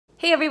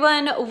Hey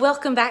everyone,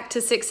 welcome back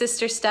to Six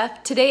Sister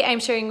Stuff. Today I'm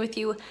sharing with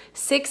you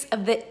 6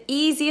 of the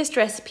easiest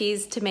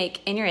recipes to make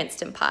in your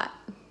Instant Pot.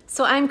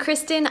 So I'm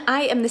Kristen,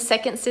 I am the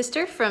second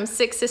sister from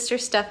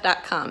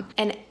sixsisterstuff.com,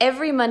 and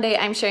every Monday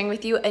I'm sharing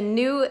with you a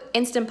new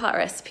Instant Pot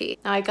recipe.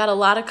 Now I got a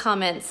lot of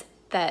comments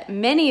that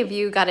many of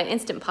you got an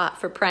Instant Pot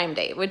for Prime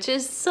Day, which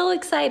is so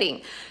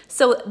exciting.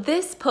 So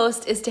this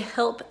post is to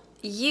help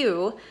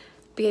you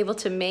be able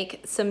to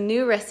make some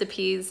new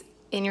recipes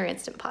in your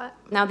Instant Pot.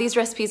 Now these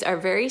recipes are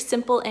very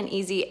simple and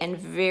easy and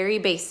very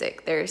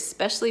basic. They're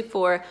especially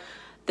for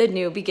the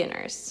new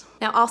beginners.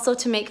 Now also,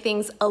 to make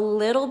things a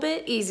little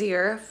bit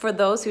easier for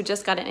those who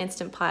just got an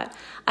Instant Pot,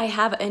 I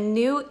have a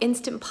new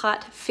Instant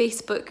Pot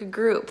Facebook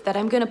group that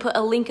I'm gonna put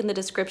a link in the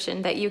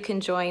description that you can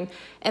join.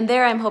 And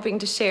there I'm hoping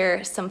to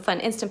share some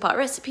fun Instant Pot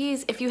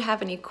recipes. If you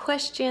have any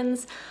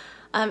questions,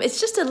 it's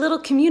just a little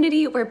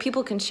community where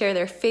people can share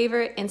their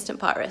favorite Instant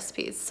Pot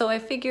recipes. So I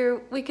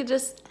figure we could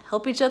just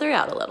help each other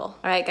out a little.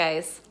 All right,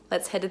 guys,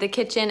 let's head to the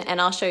kitchen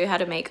and I'll show you how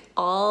to make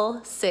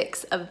all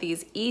 6 of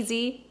these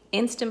easy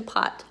Instant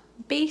Pot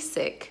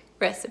basic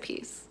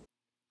recipes.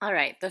 All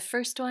right, the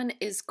first one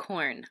is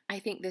corn. I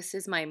think this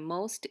is my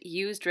most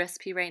used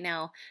recipe right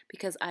now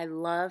because I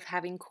love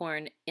having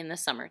corn in the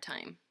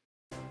summertime.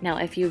 Now,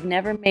 if you've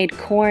never made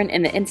corn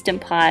in the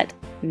Instant Pot,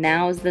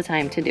 now's the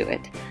time to do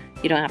it.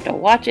 You don't have to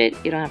watch it,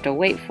 you don't have to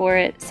wait for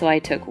it. So I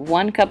took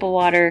 1 cup of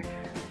water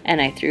and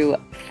I threw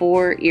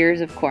 4 ears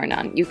of corn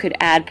on. You could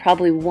add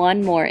probably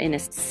 1 more in a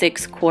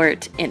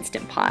 6-quart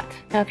Instant Pot.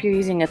 Now if you're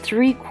using a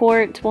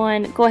 3-quart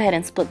one, go ahead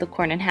and split the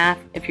corn in half.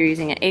 If you're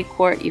using an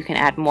 8-quart, you can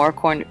add more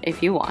corn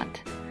if you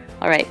want.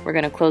 All right, we're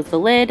gonna close the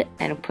lid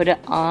and put it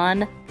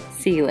on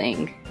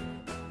sealing.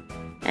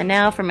 And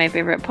now for my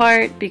favorite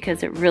part,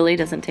 because it really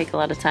doesn't take a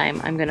lot of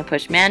time, I'm gonna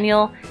push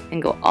manual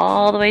and go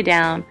all the way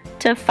down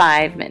to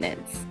 5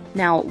 minutes.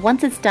 Now,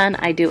 once it's done,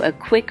 I do a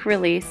quick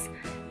release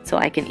so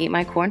I can eat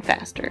my corn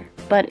faster.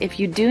 But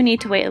if you do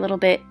need to wait a little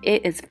bit,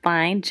 it is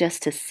fine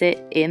just to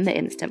sit in the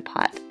Instant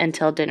Pot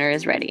until dinner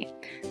is ready.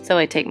 So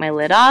I take my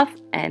lid off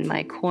and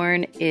my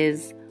corn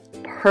is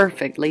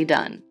perfectly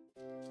done.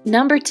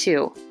 Number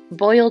 2,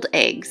 boiled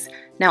eggs.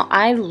 Now,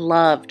 I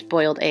loved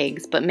boiled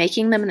eggs, but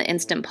making them in the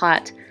Instant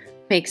Pot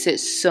makes it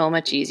so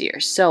much easier.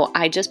 So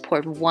I just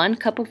poured 1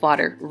 cup of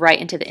water right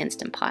into the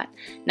Instant Pot.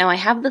 Now I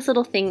have this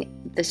little thing,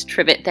 this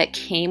trivet that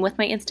came with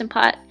my Instant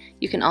Pot.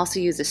 You can also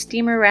use a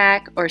steamer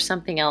rack or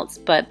something else,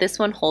 but this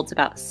one holds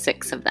about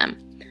 6 of them.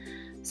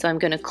 So I'm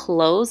gonna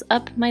close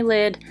up my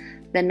lid,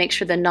 then make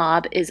sure the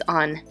knob is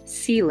on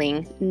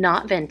sealing,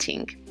 not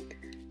venting.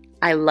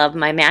 I love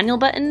my manual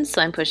button,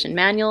 so I'm pushing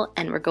manual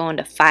and we're going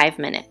to 5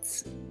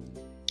 minutes.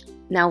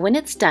 Now when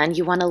it's done,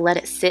 you wanna let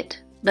it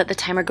sit. Let the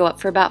timer go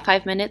up for about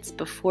 5 minutes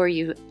before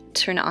you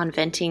turn it on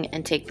venting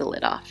and take the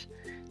lid off.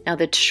 Now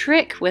the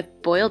trick with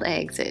boiled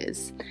eggs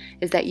is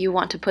that you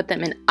want to put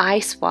them in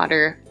ice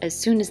water as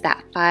soon as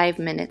that 5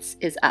 minutes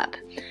is up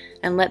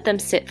and let them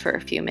sit for a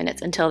few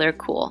minutes until they're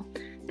cool.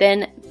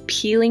 Then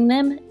peeling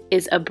them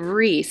is a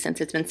breeze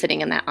since it's been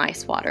sitting in that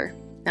ice water.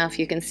 Now if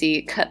you can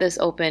see, cut this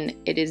open,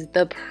 it is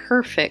the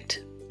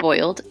perfect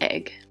boiled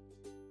egg.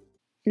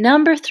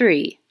 Number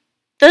 3,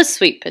 the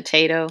sweet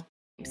potato.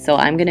 So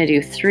I'm gonna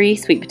do 3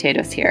 sweet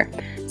potatoes here.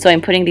 So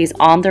I'm putting these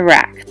on the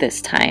rack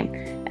this time,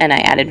 and I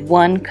added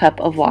 1 cup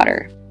of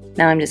water.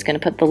 Now I'm just gonna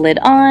put the lid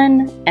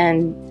on,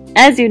 and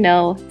as you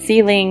know,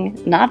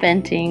 sealing, not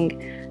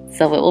venting,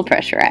 so it will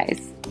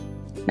pressurize.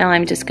 Now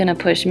I'm just gonna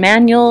push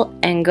manual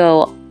and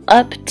go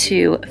up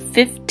to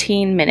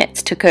 15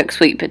 minutes to cook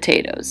sweet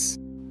potatoes.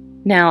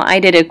 Now I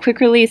did a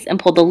quick release and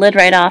pulled the lid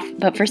right off,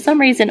 but for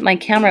some reason my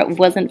camera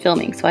wasn't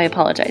filming, so I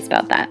apologize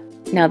about that.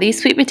 Now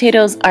these sweet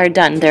potatoes are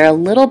done. They're a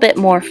little bit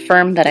more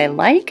firm than I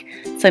like,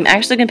 so I'm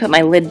actually going to put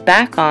my lid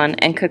back on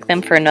and cook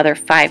them for another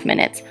 5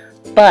 minutes.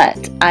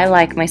 But I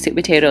like my sweet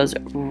potatoes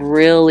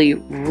really,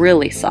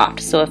 really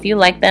soft. So if you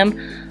like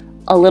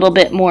them a little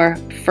bit more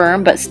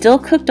firm but still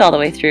cooked all the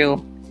way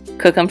through,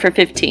 cook them for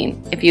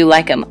 15. If you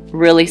like them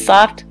really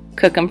soft,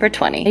 cook them for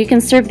 20. You can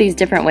serve these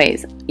different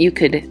ways. You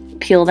could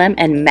peel them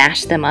and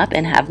mash them up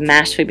and have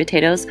mashed sweet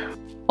potatoes.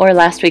 Or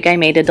last week I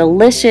made a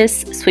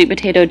delicious sweet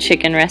potato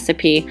chicken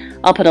recipe.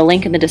 I'll put a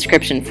link in the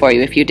description for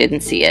you if you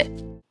didn't see it.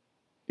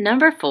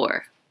 Number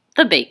 4,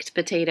 the baked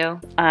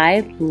potato.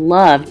 I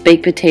love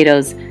baked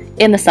potatoes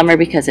in the summer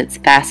because it's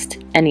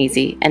fast and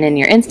easy. And in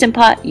your Instant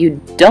Pot,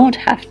 you don't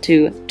have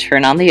to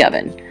turn on the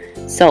oven.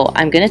 So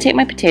I'm gonna take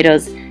my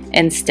potatoes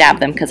and stab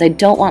them because I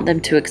don't want them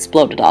to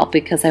explode at all,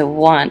 because I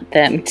want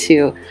them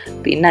to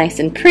be nice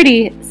and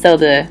pretty so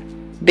the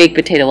baked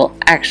potato will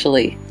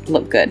actually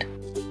look good.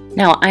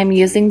 Now I'm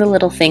using the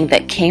little thing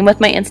that came with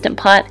my Instant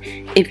Pot.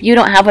 If you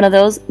don't have one of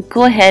those,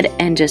 go ahead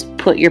and just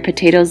put your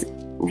potatoes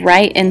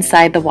right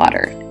inside the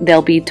water.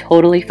 They'll be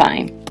totally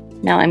fine.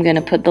 Now I'm going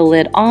to put the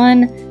lid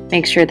on,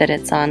 make sure that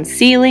it's on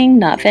sealing,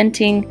 not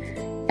venting,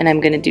 and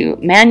I'm going to do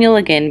manual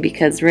again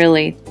because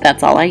really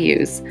that's all I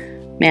use.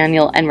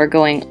 Manual, and we're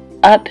going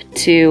up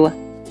to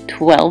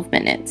 12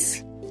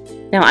 minutes.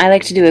 Now I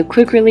like to do a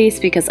quick release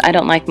because I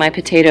don't like my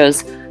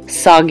potatoes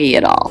soggy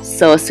at all.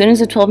 So as soon as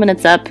the 12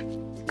 minutes up,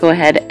 go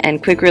ahead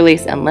and quick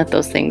release and let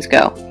those things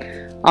go.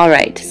 All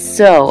right,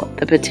 so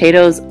the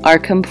potatoes are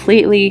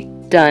completely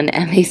done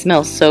and they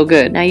smell so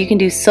good. Now you can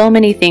do so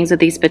many things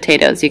with these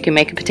potatoes. You can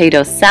make a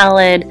potato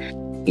salad,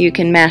 you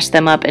can mash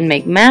them up and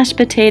make mashed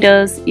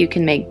potatoes, you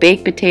can make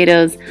baked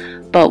potatoes,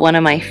 but one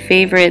of my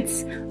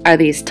favorites are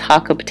these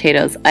taco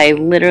potatoes. I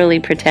literally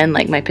pretend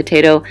like my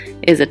potato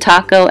is a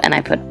taco and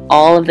I put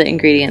all of the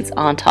ingredients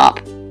on top.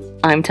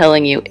 I'm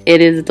telling you, it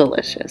is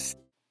delicious.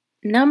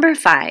 Number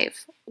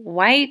 5,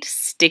 white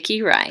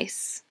sticky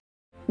rice.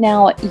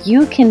 Now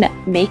you can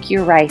make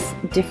your rice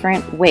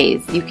different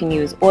ways. You can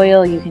use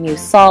oil, you can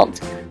use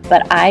salt,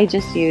 but I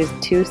just use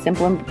 2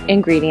 simple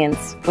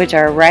ingredients, which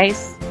are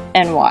rice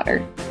and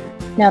water.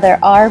 Now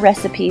there are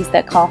recipes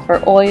that call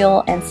for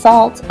oil and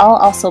salt. I'll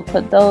also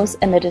put those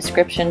in the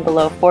description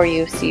below for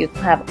you so you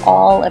have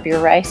all of your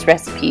rice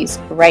recipes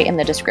right in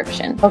the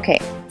description. Okay,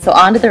 so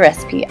on to the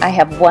recipe. I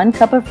have 1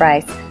 cup of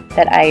rice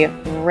that I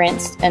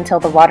rinsed until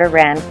the water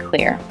ran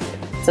clear.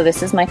 So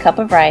this is my cup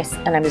of rice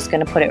and I'm just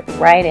going to put it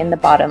right in the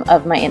bottom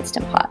of my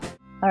Instant Pot.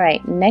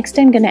 Alright, next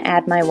I'm going to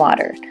add my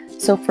water.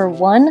 So for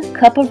 1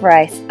 cup of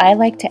rice, I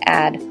like to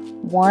add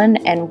 1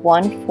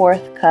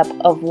 1/4 cup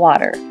of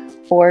water,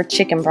 or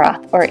chicken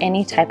broth, or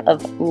any type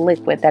of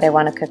liquid that I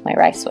want to cook my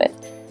rice with.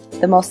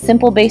 The most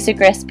simple basic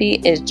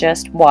recipe is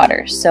just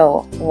water.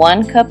 So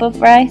 1 cup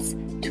of rice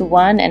to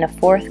 1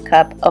 1/4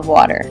 cup of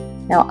water.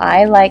 Now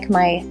I like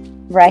my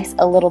rice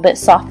a little bit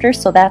softer,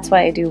 so that's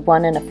why I do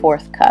 1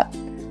 1/4 cup.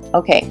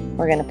 Okay,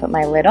 we're going to put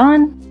my lid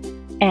on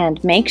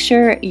and make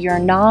sure your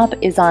knob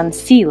is on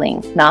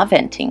sealing, not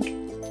venting.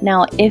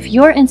 Now if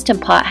your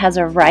Instant Pot has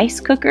a rice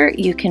cooker,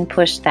 you can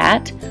push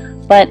that,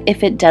 but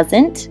if it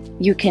doesn't,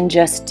 you can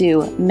just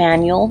do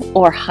manual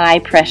or high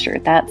pressure.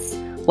 That's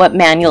what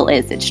manual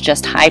is, it's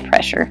just high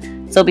pressure.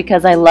 So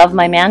because I love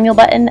my manual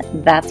button,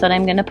 that's what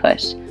I'm going to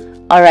push.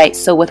 Alright,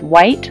 so with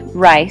white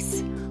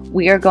rice,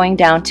 we are going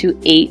down to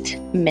 8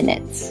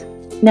 minutes.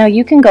 Now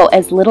you can go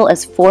as little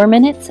as 4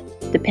 minutes,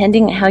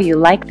 depending how you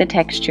like the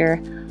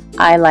texture.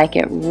 I like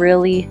it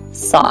really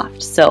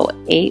soft, so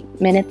 8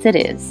 minutes it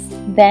is.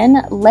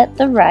 Then let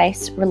the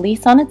rice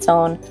release on its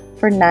own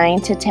for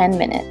 9 to 10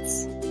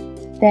 minutes.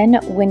 Then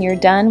when you're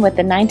done with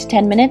the 9 to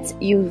 10 minutes,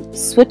 you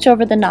switch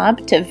over the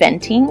knob to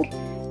venting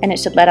and it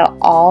should let out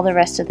all the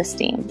rest of the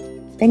steam.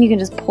 Then you can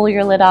just pull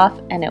your lid off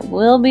and it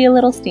will be a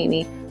little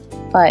steamy,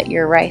 but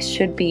your rice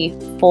should be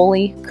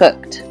fully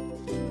cooked.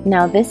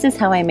 Now this is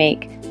how I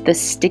make the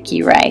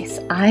sticky rice.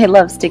 I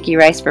love sticky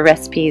rice for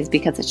recipes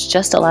because it's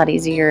just a lot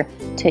easier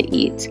to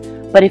eat.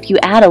 But if you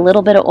add a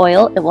little bit of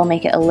oil, it will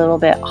make it a little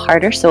bit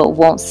harder so it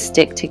won't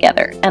stick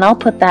together. And I'll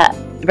put that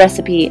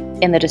recipe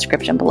in the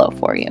description below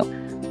for you.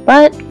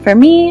 But for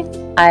me,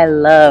 I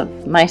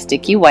love my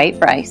sticky white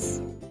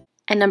rice.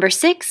 And number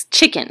 6,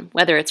 chicken,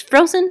 whether it's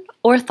frozen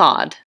or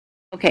thawed.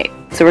 Okay,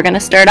 so we're going to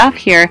start off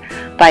here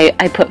by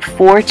I put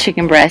 4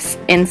 chicken breasts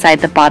inside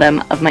the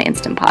bottom of my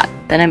Instant Pot.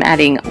 Then I'm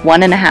adding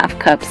 1 1/2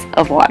 cups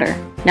of water.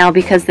 Now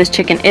because this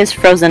chicken is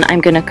frozen,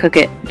 I'm going to cook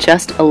it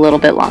just a little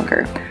bit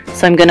longer.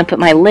 So I'm going to put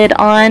my lid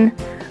on,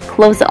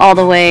 close it all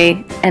the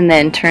way, and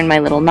then turn my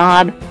little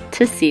knob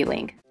to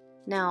sealing.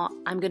 Now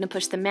I'm going to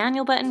push the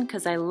manual button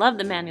because I love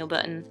the manual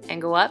button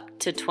and go up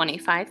to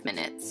 25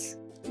 minutes.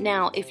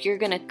 Now if you're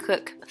going to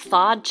cook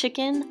thawed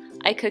chicken,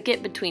 I cook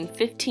it between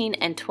 15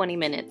 and 20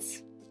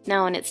 minutes.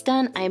 Now when it's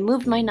done, I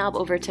move my knob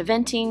over to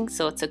venting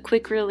so it's a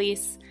quick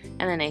release,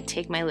 and then I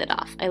take my lid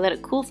off. I let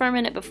it cool for a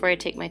minute before I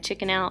take my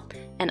chicken out,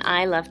 and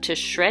I love to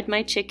shred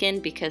my chicken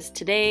because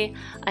today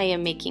I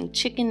am making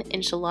chicken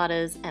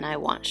enchiladas and I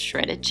want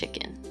shredded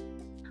chicken.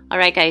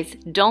 Alright guys,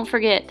 don't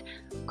forget,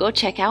 go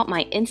check out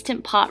my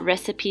Instant Pot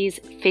Recipes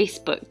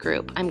Facebook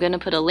group. I'm going to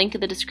put a link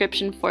in the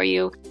description for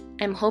you.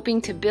 I'm hoping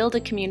to build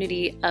a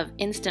community of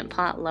Instant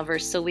Pot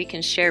lovers so we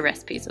can share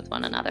recipes with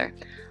one another.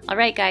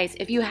 Alright guys,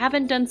 if you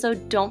haven't done so,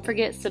 don't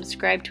forget to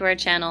subscribe to our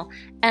channel,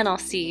 and I'll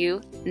see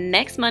you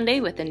next Monday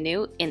with a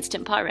new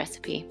Instant Pot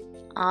recipe.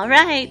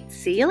 Alright,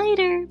 see you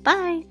later.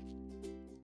 Bye!